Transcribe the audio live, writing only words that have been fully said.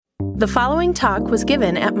The following talk was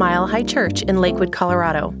given at Mile High Church in Lakewood,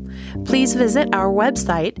 Colorado. Please visit our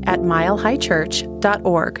website at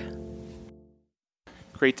milehighchurch.org.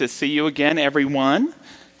 Great to see you again, everyone.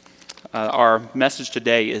 Our message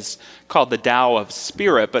today is called the Tao of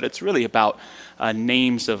Spirit, but it's really about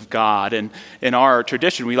names of God. And in our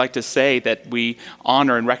tradition, we like to say that we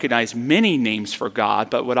honor and recognize many names for God,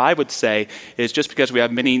 but what I would say is just because we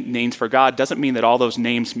have many names for God doesn't mean that all those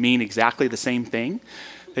names mean exactly the same thing.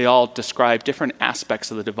 They all describe different aspects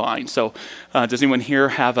of the divine. So does anyone here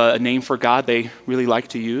have a name for God they really like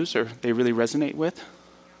to use or they really resonate with?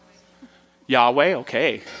 Yahweh,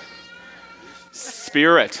 okay.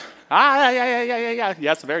 Spirit. Yeah.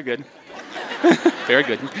 Yes, very good. Very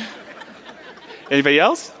good. Anybody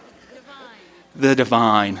else? The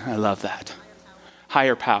divine. I love that.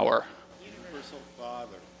 Higher power.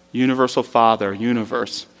 Universal Father.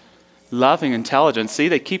 Universe. Loving intelligence. See,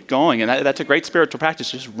 they keep going, and that's a great spiritual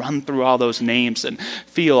practice. Just run through all those names and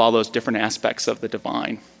feel all those different aspects of the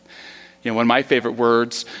divine. You know, one of my favorite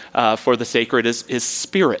words for the sacred is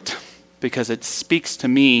spirit, because it speaks to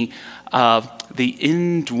me of the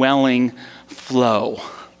indwelling flow,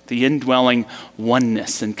 the indwelling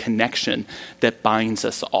oneness and connection that binds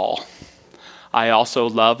us all. I also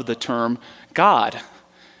love the term God,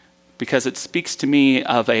 because it speaks to me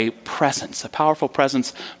of a presence, a powerful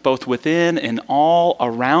presence both within and all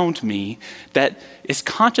around me that is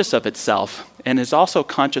conscious of itself and is also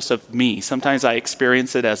conscious of me. Sometimes I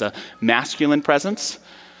experience it as a masculine presence.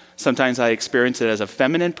 Sometimes I experience it as a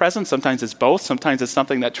feminine presence. Sometimes it's both. Sometimes it's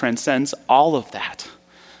something that transcends all of that.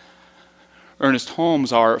 Ernest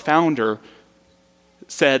Holmes, our founder,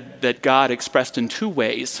 said that God expressed in two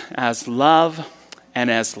ways, as love and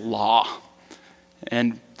as law.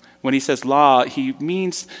 And when he says law, he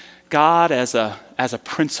means God as a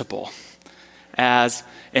principle, as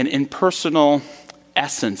an impersonal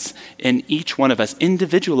essence in each one of us,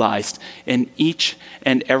 individualized in each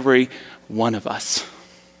and every one of us.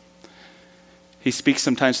 He speaks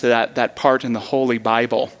sometimes to that part in the Holy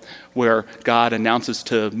Bible where God announces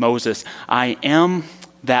to Moses, I am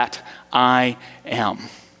that I am.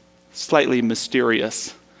 Slightly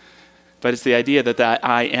mysterious. But it's the idea that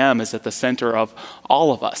I am is at the center of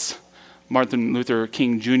all of us. Martin Luther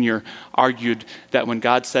King Jr. argued that when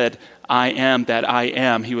God said, I am that I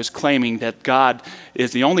am, he was claiming that God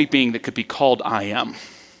is the only being that could be called I am.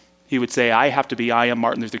 He would say, I have to be I am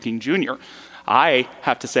Martin Luther King Jr. I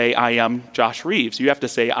have to say I am Josh Reeves. You have to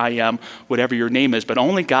say I am whatever your name is, but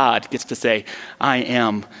only God gets to say I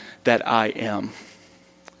am that I am.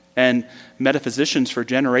 And metaphysicians for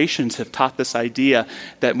generations have taught this idea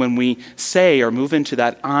that when we say or move into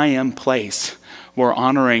that I am place, we're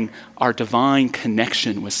honoring our divine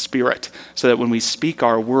connection with Spirit, so that when we speak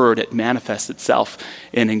our word, it manifests itself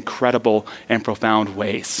in incredible and profound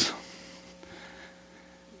ways.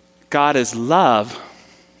 God is love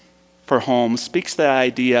for Holmes speaks the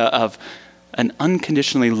idea of an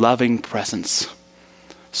unconditionally loving presence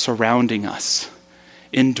surrounding us,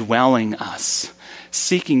 indwelling us,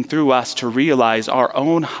 seeking through us to realize our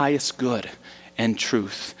own highest good and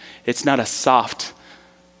truth. It's not a soft,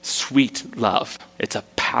 sweet love. It's a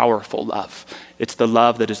powerful love. It's the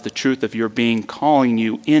love that is the truth of your being, calling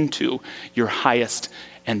you into your highest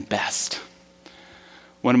and best.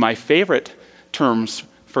 One of my favorite terms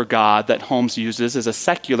for God that Holmes uses is a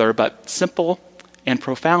secular but simple and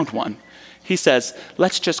profound one. He says,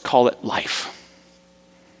 let's just call it life.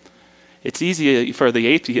 It's easy for the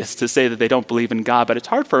atheists to say that they don't believe in God, but it's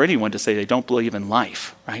hard for anyone to say they don't believe in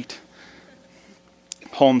life, right?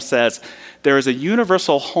 Holmes says, there is a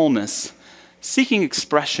universal wholeness seeking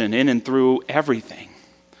expression in and through everything.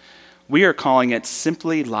 We are calling it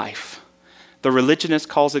simply life. The religionist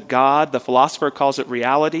calls it God. The philosopher calls it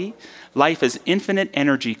reality. Life is infinite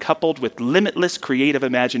energy coupled with limitless creative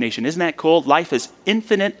imagination. Isn't that cool? Life is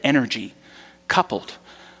infinite energy coupled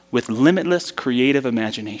with limitless creative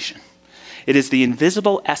imagination. It is the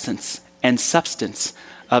invisible essence and substance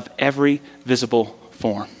of every visible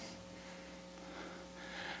form.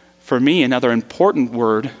 For me, another important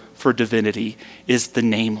word for divinity is the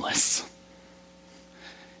nameless.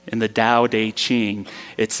 In the Tao Te Ching,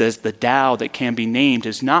 it says the Tao that can be named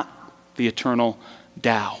is not the eternal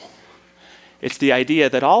Tao. It's the idea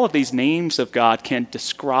that all of these names of God can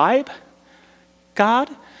describe God,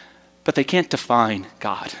 but they can't define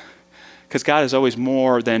God. Because God is always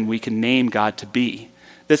more than we can name God to be.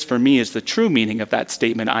 This, for me, is the true meaning of that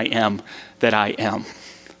statement, I am that I am.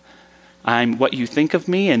 I'm what you think of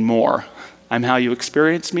me and more. I'm how you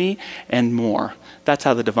experience me and more. That's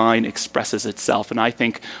how the divine expresses itself. And I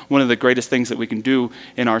think one of the greatest things that we can do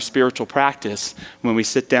in our spiritual practice when we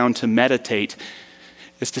sit down to meditate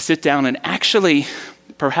is to sit down and actually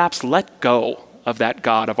perhaps let go of that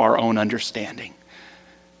God of our own understanding.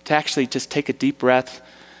 To actually just take a deep breath,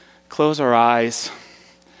 close our eyes,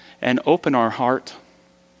 and open our heart,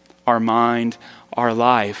 our mind, our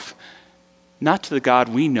life, not to the God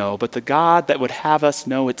we know, but the God that would have us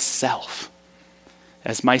know itself.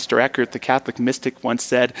 As Meister Eckhart, the Catholic mystic, once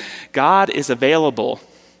said, God is available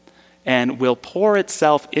and will pour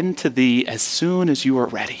itself into thee as soon as you are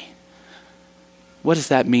ready. What does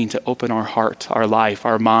that mean to open our heart, our life,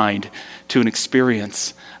 our mind to an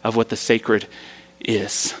experience of what the sacred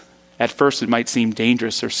is? At first it might seem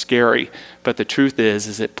dangerous or scary, but the truth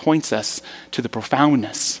is it points us to the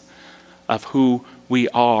profoundness of who we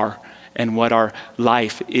are and what our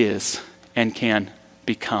life is and can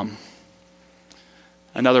become.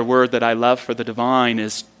 Another word that I love for the divine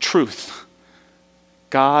is truth.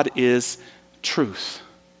 God is truth.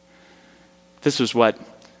 This is what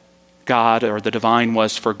God or the divine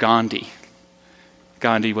was for Gandhi.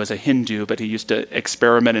 Gandhi was a Hindu, but he used to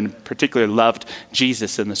experiment and particularly loved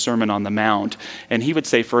Jesus in the Sermon on the Mount. And he would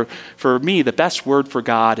say, for me, the best word for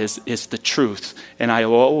God is the truth, and I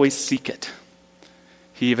will always seek it.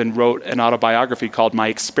 He even wrote an autobiography called My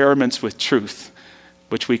Experiments with Truth,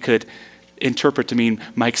 which we could interpret to mean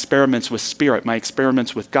my experiments with spirit, my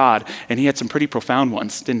experiments with God. And he had some pretty profound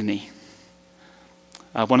ones, didn't he?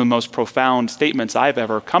 One of the most profound statements I've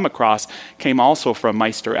ever come across came also from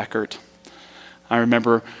Meister Eckhart. I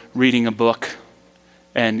remember reading a book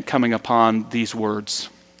and coming upon these words.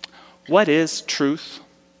 What is truth?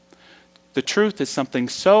 The truth is something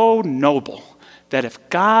so noble that if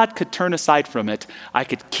God could turn aside from it, I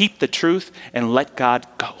could keep the truth and let God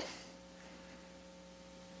go.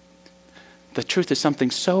 The truth is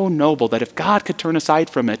something so noble that if God could turn aside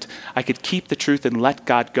from it, I could keep the truth and let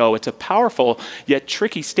God go. It's a powerful yet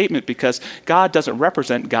tricky statement because God doesn't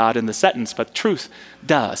represent God in the sentence, but truth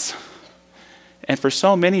does. And for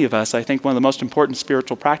so many of us, I think one of the most important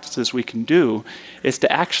spiritual practices we can do is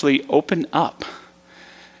to actually open up,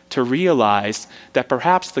 to realize that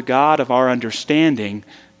perhaps the God of our understanding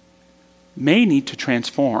may need to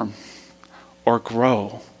transform or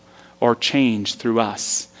grow or change through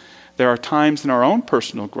us. There are times in our own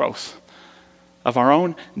personal growth, of our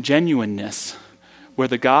own genuineness, where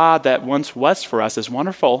the God that once was for us, as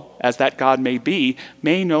wonderful as that God may be,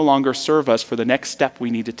 may no longer serve us for the next step we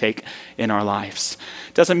need to take in our lives.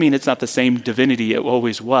 Doesn't mean it's not the same divinity it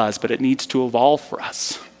always was, but it needs to evolve for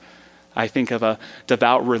us. I think of a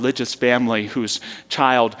devout religious family whose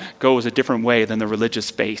child goes a different way than the religious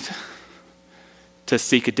faith, to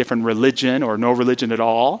seek a different religion or no religion at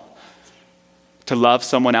all, to love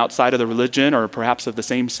someone outside of the religion or perhaps of the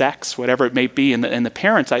same sex, whatever it may be. And the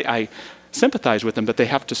parents, I sympathize with them, but they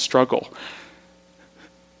have to struggle.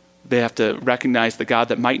 They have to recognize the God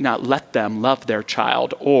that might not let them love their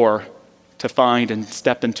child, or to find and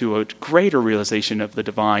step into a greater realization of the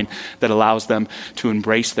divine that allows them to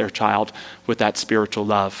embrace their child with that spiritual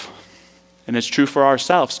love. And it's true for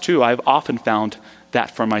ourselves too. I've often found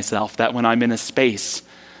that for myself, that when I'm in a space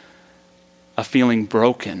of feeling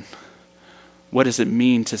broken, what does it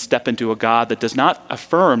mean to step into a God that does not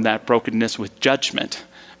affirm that brokenness with judgment,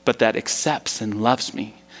 but that accepts and loves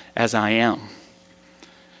me as I am?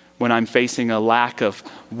 When I'm facing a lack of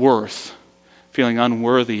worth, feeling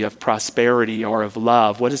unworthy of prosperity or of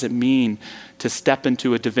love, what does it mean to step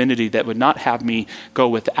into a divinity that would not have me go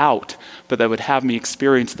without, but that would have me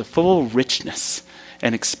experience the full richness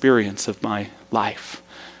and experience of my life?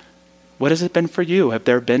 What has it been for you? Have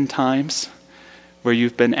there been times where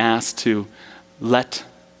you've been asked to let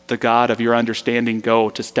the God of your understanding go,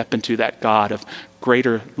 to step into that God of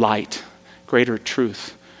greater light, greater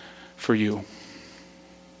truth for you?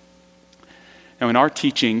 Now, in our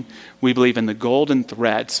teaching, we believe in the golden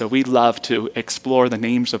thread, so we love to explore the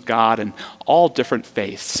names of God in all different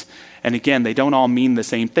faiths. And again, they don't all mean the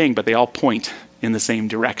same thing, but they all point in the same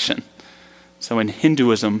direction. So in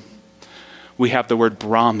Hinduism, we have the word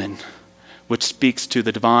Brahman, which speaks to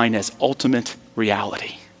the divine as ultimate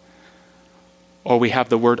reality. Or we have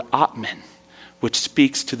the word Atman, which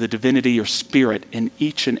speaks to the divinity or spirit in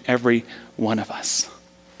each and every one of us.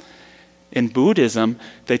 In Buddhism,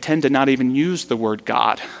 they tend to not even use the word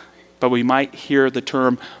God, but we might hear the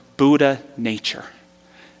term Buddha nature,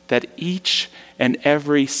 that each and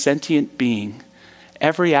every sentient being,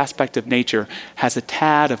 every aspect of nature has a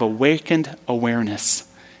tad of awakened awareness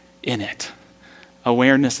in it,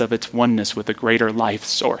 awareness of its oneness with a greater life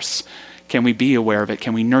source. Can we be aware of it?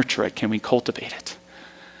 Can we nurture it? Can we cultivate it?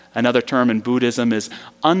 Another term in Buddhism is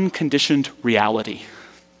unconditioned reality.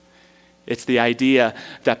 It's the idea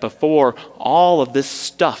that before all of this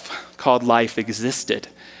stuff called life existed,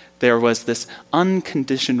 there was this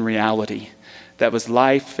unconditioned reality that was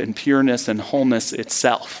life and pureness and wholeness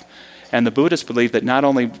itself. And the Buddhists believe that not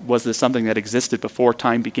only was this something that existed before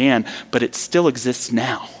time began, but it still exists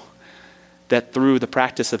now. That through the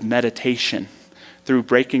practice of meditation, through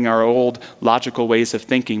breaking our old logical ways of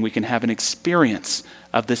thinking, we can have an experience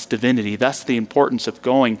of this divinity. Thus the importance of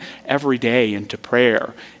going every day into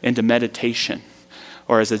prayer, into meditation.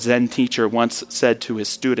 Or as a Zen teacher once said to his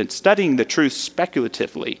students, studying the truth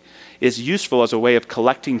speculatively is useful as a way of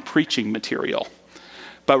collecting preaching material.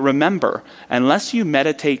 But remember, unless you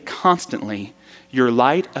meditate constantly, your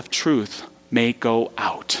light of truth may go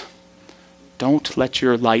out. Don't let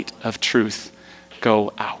your light of truth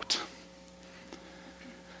go out.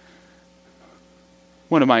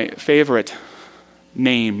 One of my favorite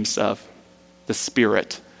names of the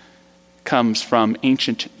Spirit comes from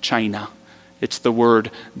ancient China. It's the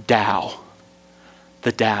word Tao,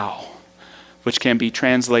 the Tao, which can be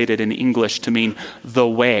translated in English to mean the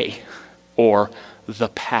way or the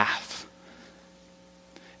path.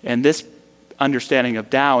 And this understanding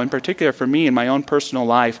of Tao, in particular for me in my own personal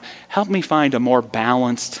life, helped me find a more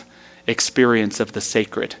balanced experience of the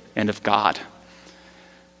sacred and of God.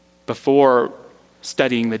 Before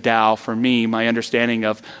studying the Tao, for me, my understanding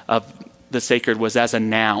of the sacred was as a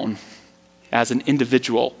noun, as an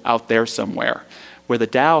individual out there somewhere, where the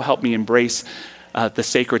Tao helped me embrace the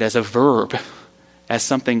sacred as a verb, as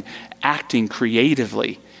something acting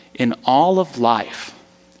creatively in all of life,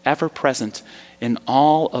 ever present in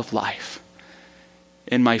all of life.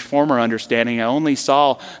 In my former understanding, I only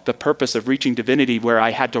saw the purpose of reaching divinity where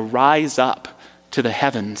I had to rise up to the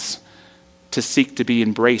heavens to seek to be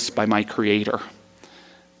embraced by my Creator.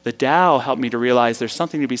 The Tao helped me to realize there's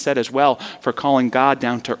something to be said as well for calling God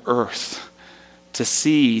down to earth, to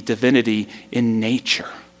see divinity in nature.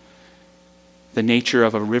 The nature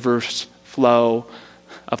of a river's flow,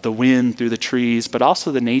 of the wind through the trees, but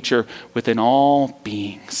also the nature within all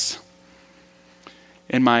beings.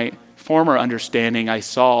 In my former understanding, I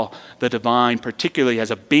saw the divine particularly as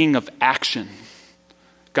a being of action.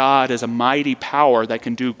 God as a mighty power that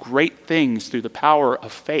can do great things through the power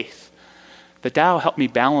of faith. The Tao helped me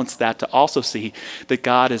balance that to also see that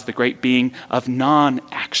God is the great being of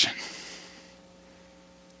non-action.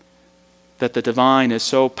 That the divine is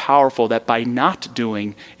so powerful that by not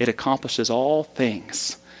doing, it accomplishes all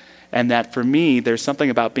things. And that for me, there's something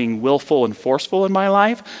about being willful and forceful in my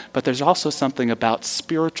life, but there's also something about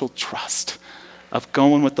spiritual trust, of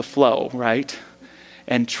going with the flow, right?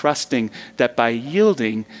 And trusting that by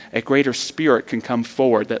yielding, a greater spirit can come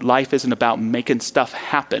forward, that life isn't about making stuff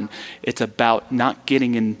happen, it's about not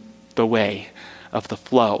getting in the way of the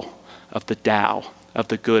flow, of the Tao, of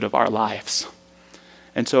the good of our lives.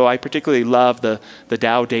 And so I particularly love the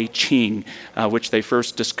Tao Te Ching, which they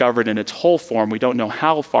first discovered in its whole form. We don't know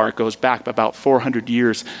how far it goes back, but about 400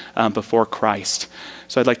 years before Christ.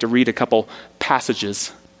 So I'd like to read a couple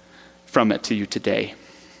passages from it to you today.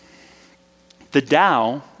 The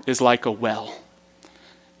Tao is like a well,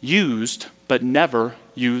 used but never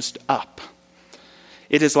used up.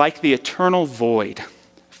 It is like the eternal void,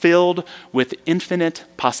 filled with infinite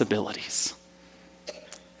possibilities.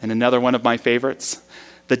 And another one of my favorites,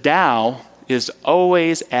 the Tao is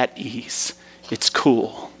always at ease. It's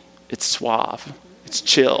cool, it's suave, it's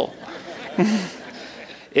chill.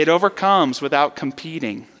 It overcomes without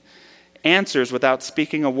competing, answers without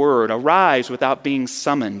speaking a word, arrives without being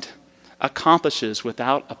summoned, accomplishes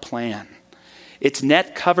without a plan. Its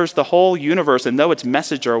net covers the whole universe, and though its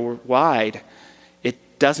message are wide, it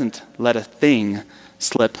doesn't let a thing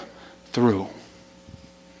slip through.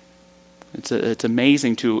 It's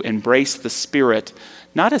amazing to embrace the Spirit,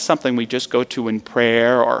 not as something we just go to in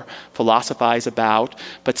prayer or philosophize about,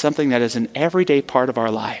 but something that is an everyday part of our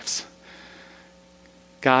lives.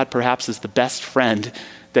 God perhaps is the best friend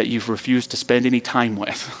that you've refused to spend any time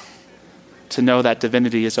with. To know that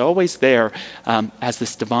divinity is always there as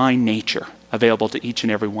this divine nature available to each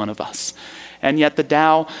and every one of us. And yet the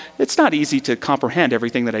Tao, it's not easy to comprehend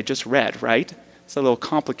everything that I just read, right? It's a little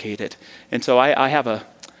complicated. And so I have a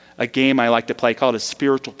game I like to play called a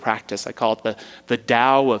spiritual practice. I call it the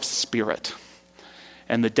Tao of Spirit.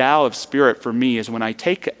 And the Tao of Spirit for me is when I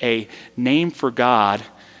take a name for God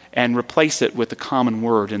and replace it with a common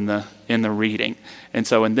word in the reading. And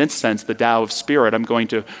so in this sense, the Tao of Spirit, I'm going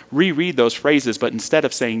to reread those phrases, but instead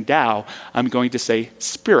of saying Tao, I'm going to say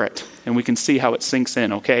Spirit. And we can see how it sinks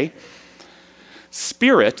in, okay?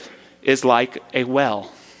 Spirit is like a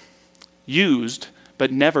well, used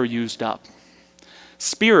but never used up.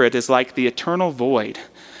 Spirit is like the eternal void,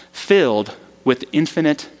 filled with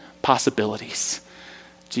infinite possibilities.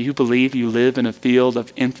 Do you believe you live in a field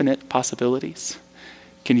of infinite possibilities?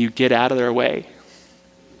 Can you get out of their way?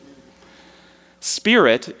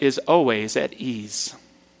 Spirit is always at ease.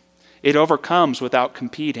 It overcomes without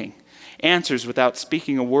competing, answers without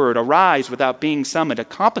speaking a word, arrives without being summoned,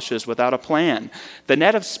 accomplishes without a plan. The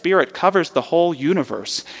net of Spirit covers the whole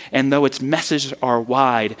universe, and though its messages are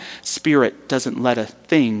wide, Spirit doesn't let a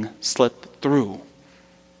thing slip through.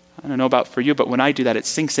 I don't know about for you, but when I do that, it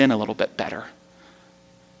sinks in a little bit better.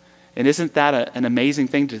 And isn't that an amazing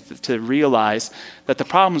thing to realize that the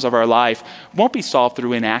problems of our life won't be solved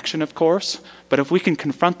through inaction, of course, but if we can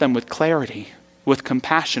confront them with clarity, with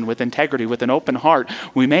compassion, with integrity, with an open heart,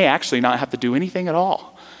 we may actually not have to do anything at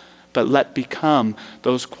all, but let become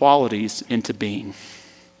those qualities into being.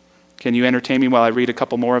 Can you entertain me while I read a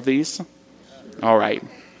couple more of these? All right.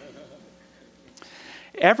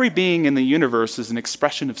 Every being in the universe is an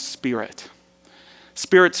expression of Spirit.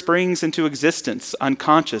 Spirit springs into existence,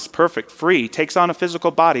 unconscious, perfect, free, takes on a physical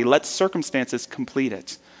body, lets circumstances complete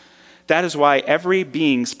it. That is why every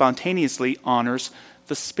being spontaneously honors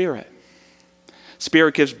the Spirit.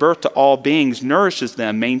 Spirit gives birth to all beings, nourishes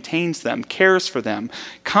them, maintains them, cares for them,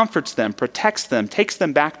 comforts them, protects them, takes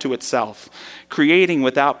them back to itself, creating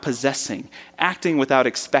without possessing, acting without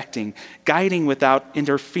expecting, guiding without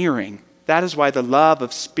interfering. That is why the love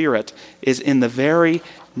of Spirit is in the very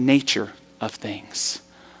nature of things.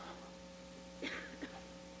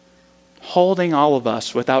 Holding all of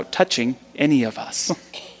us without touching any of us.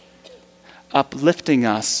 Uplifting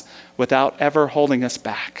us without ever holding us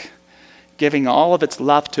back. Giving all of its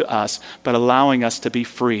love to us, but allowing us to be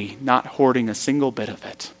free, not hoarding a single bit of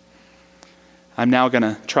it. I'm now going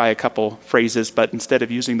to try a couple phrases, but instead of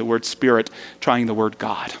using the word Spirit, trying the word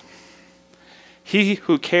God. He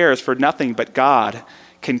who cares for nothing but God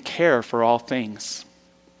can care for all things.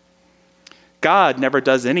 God never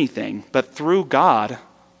does anything, but through God,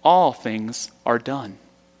 all things are done.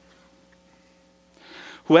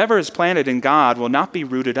 Whoever is planted in God will not be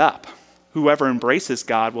rooted up. Whoever embraces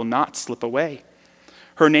God will not slip away.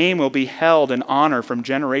 Her name will be held in honor from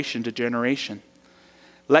generation to generation.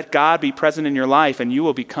 Let God be present in your life and you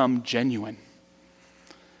will become genuine.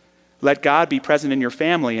 Let God be present in your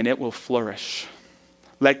family and it will flourish.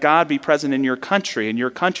 Let God be present in your country and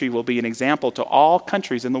your country will be an example to all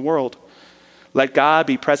countries in the world. Let God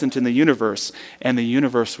be present in the universe, and the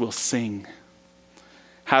universe will sing.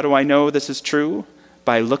 How do I know this is true?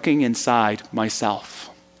 By looking inside myself.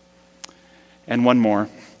 And one more.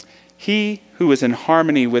 He who is in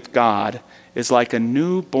harmony with God is like a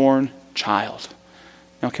newborn child.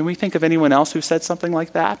 Now, can we think of anyone else who said something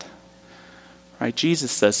like that? Right?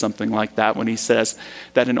 Jesus says something like that when he says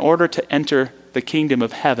that in order to enter the kingdom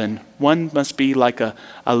of heaven, one must be like a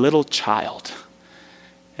little child.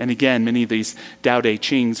 And again, many of these Tao Te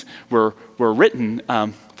Chings were written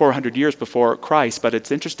 400 years before Christ, but it's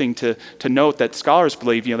interesting to note that scholars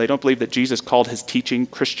believe, they don't believe that Jesus called his teaching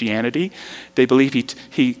Christianity. They believe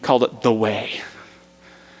he called it the way,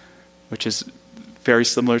 which is very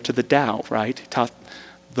similar to the Tao, right? He taught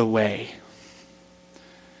the way.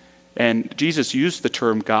 And Jesus used the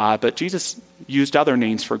term God, but Jesus used other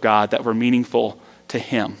names for God that were meaningful to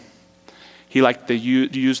him. He liked to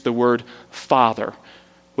use the word Father,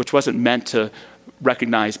 which wasn't meant to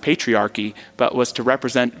recognize patriarchy, but was to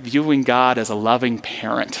represent viewing God as a loving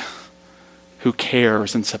parent who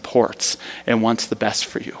cares and supports and wants the best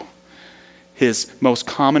for you. His most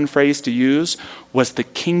common phrase to use was the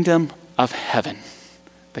kingdom of heaven.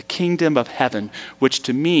 The kingdom of heaven, which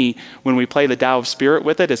to me, when we play the Tao of Spirit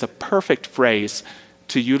with it, is a perfect phrase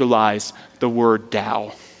to utilize the word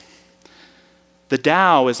Tao. The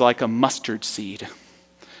Tao is like a mustard seed,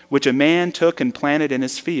 which a man took and planted in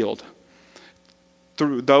his field.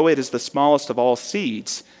 Though it is the smallest of all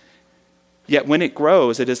seeds, yet when it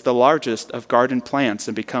grows, it is the largest of garden plants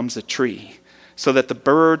and becomes a tree, so that the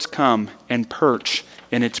birds come and perch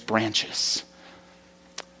in its branches.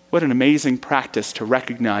 What an amazing practice to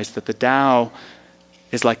recognize that the Tao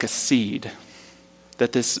is like a seed,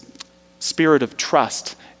 that this spirit of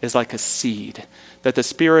trust is like a seed, that the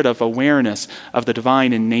spirit of awareness of the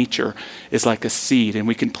divine in nature is like a seed, and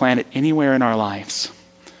we can plant it anywhere in our lives.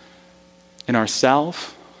 In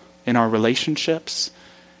ourselves, in our relationships,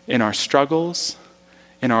 in our struggles,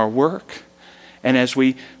 in our work. And as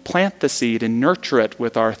we plant the seed and nurture it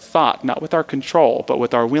with our thought, not with our control, but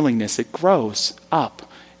with our willingness, it grows up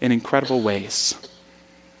in incredible ways.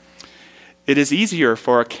 It is easier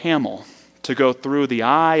for a camel to go through the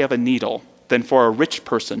eye of a needle than for a rich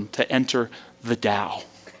person to enter the Tao.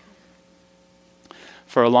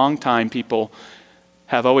 For a long time, people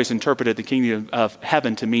have always interpreted the kingdom of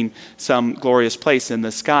heaven to mean some glorious place in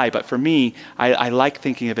the sky, but for me, I like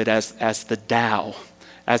thinking of it as the Tao,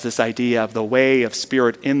 as this idea of the way of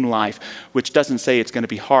spirit in life, which doesn't say it's going to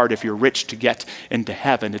be hard if you're rich to get into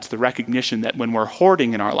heaven. It's the recognition that when we're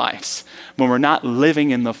hoarding in our lives, when we're not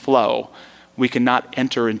living in the flow, we cannot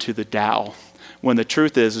enter into the Tao. When the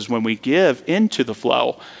truth is when we give into the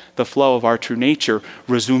flow of our true nature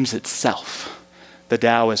resumes itself. The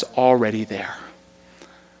Tao is already there.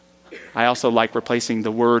 I also like replacing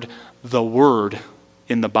the word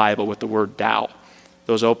in the Bible with the word Tao.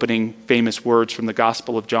 Those opening famous words from the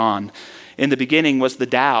Gospel of John. In the beginning was the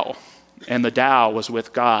Tao, and the Tao was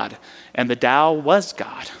with God, and the Tao was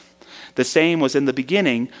God. The same was in the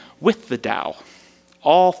beginning with the Tao.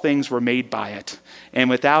 All things were made by it, and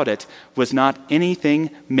without it was not anything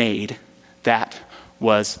made that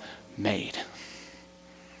was made.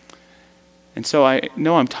 And so I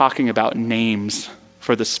know I'm talking about names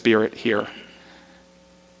for the Spirit here.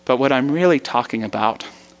 But what I'm really talking about,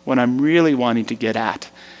 what I'm really wanting to get at,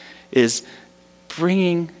 is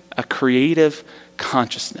bringing a creative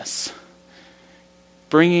consciousness,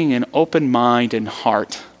 bringing an open mind and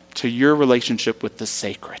heart to your relationship with the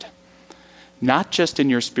sacred. Not just in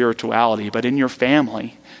your spirituality, but in your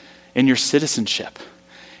family, in your citizenship,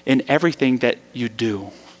 in everything that you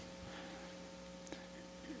do.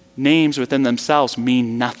 Names within themselves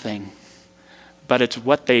mean nothing, but it's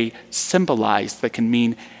what they symbolize that can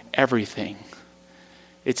mean everything.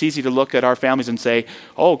 It's easy to look at our families and say,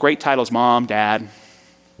 oh, great titles, mom, dad,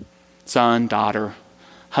 son, daughter,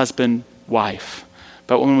 husband, wife.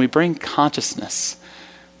 But when we bring consciousness,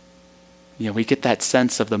 we get that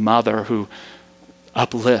sense of the mother who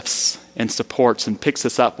uplifts and supports and picks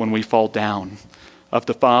us up when we fall down, of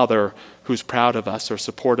the father who's proud of us or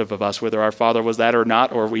supportive of us, whether our father was that or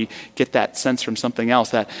not, or we get that sense from something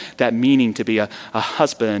else, that meaning to be a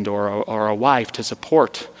husband or a wife, to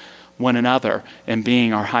support one another and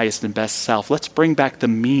being our highest and best self. Let's bring back the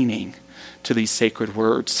meaning to these sacred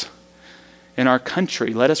words. In our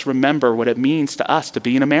country, let us remember what it means to us to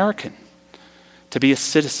be an American, to be a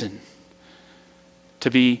citizen, to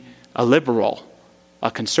be a liberal, a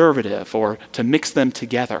conservative, or to mix them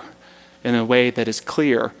together in a way that is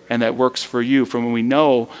clear and that works for you. For when we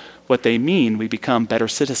know what they mean, we become better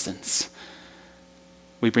citizens.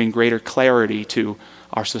 We bring greater clarity to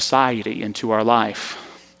our society and to our life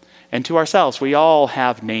and to ourselves. We all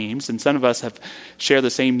have names, and some of us have shared the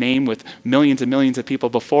same name with millions and millions of people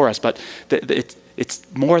before us, but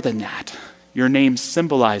it's more than that. Your name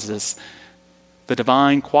symbolizes the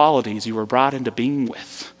divine qualities you were brought into being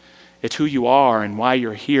with. It's who you are and why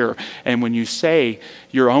you're here. And when you say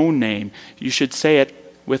your own name, you should say it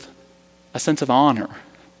with a sense of honor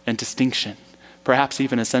and distinction, perhaps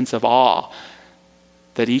even a sense of awe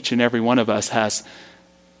that each and every one of us has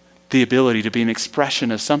the ability to be an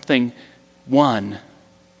expression of something one,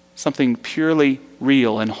 something purely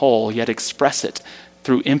real and whole, yet express it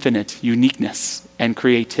through infinite uniqueness and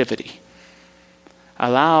creativity.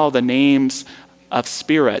 Allow the names of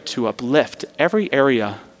Spirit to uplift every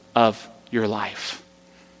area of your life.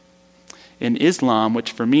 In Islam,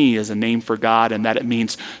 which for me is a name for God, and that it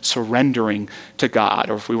means surrendering to God,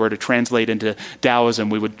 or if we were to translate into Taoism,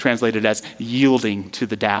 we would translate it as yielding to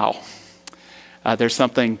the Tao. There's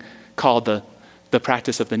something called the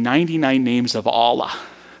practice of the 99 names of Allah.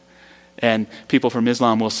 And people from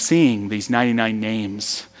Islam will sing these 99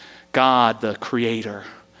 names. God the Creator,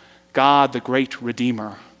 God the Great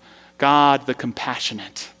Redeemer, God the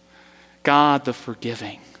Compassionate, God the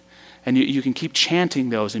Forgiving. And you can keep chanting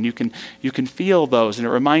those, and you can feel those. And it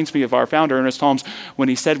reminds me of our founder, Ernest Holmes, when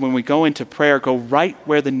he said, when we go into prayer, go right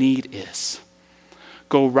where the need is.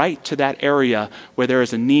 Go right to that area where there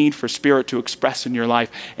is a need for Spirit to express in your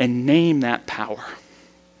life, and name that power.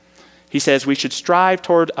 He says we should strive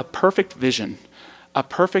toward a perfect vision, a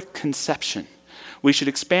perfect conception. We should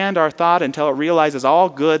expand our thought until it realizes all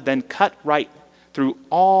good, then cut right through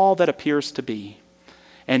all that appears to be,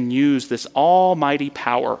 and use this almighty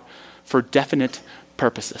power for definite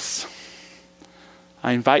purposes.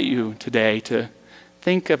 I invite you today to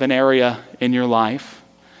think of an area in your life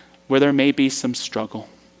where there may be some struggle,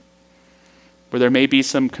 where there may be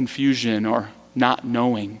some confusion or not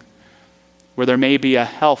knowing, where there may be a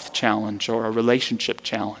health challenge or a relationship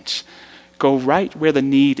challenge. Go right where the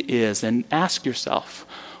need is and ask yourself,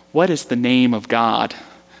 what is the name of God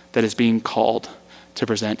that is being called to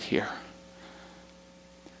present here?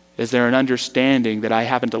 Is there an understanding that I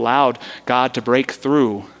haven't allowed God to break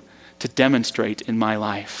through, to demonstrate in my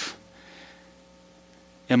life?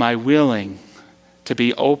 Am I willing to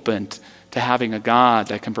be open to having a God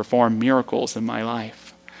that can perform miracles in my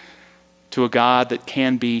life? To a God that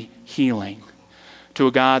can be healing, to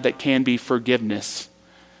a God that can be forgiveness,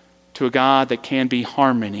 to a God that can be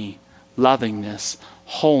harmony, lovingness,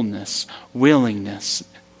 wholeness, willingness,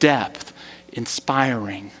 depth,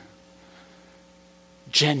 inspiring,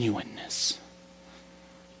 genuineness,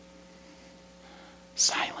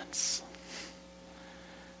 silence.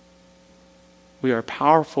 We are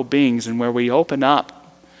powerful beings, and where we open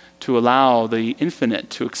up to allow the infinite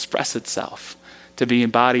to express itself, to be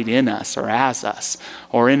embodied in us or as us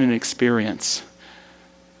or in an experience,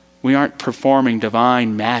 we aren't performing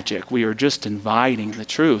divine magic. We are just inviting the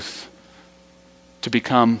truth to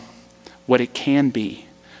become what it can be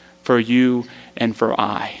for you and for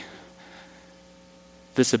I.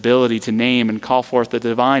 This ability to name and call forth the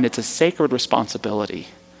divine, it's a sacred responsibility.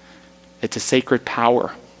 It's a sacred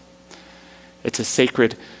power. It's a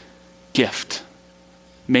sacred gift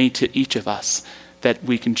made to each of us that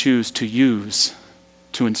we can choose to use,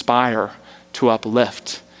 to inspire, to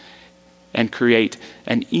uplift, and create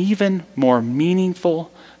an even more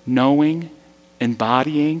meaningful knowing,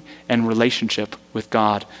 embodying, and relationship with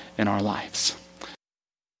God in our lives.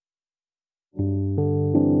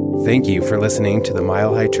 Thank you for listening to the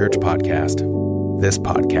Mile High Church podcast. This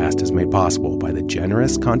podcast is made possible by the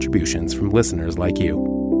generous contributions from listeners like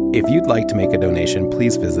you. If you'd like to make a donation,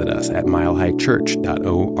 please visit us at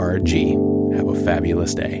milehighchurch.org. Have a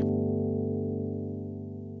fabulous day.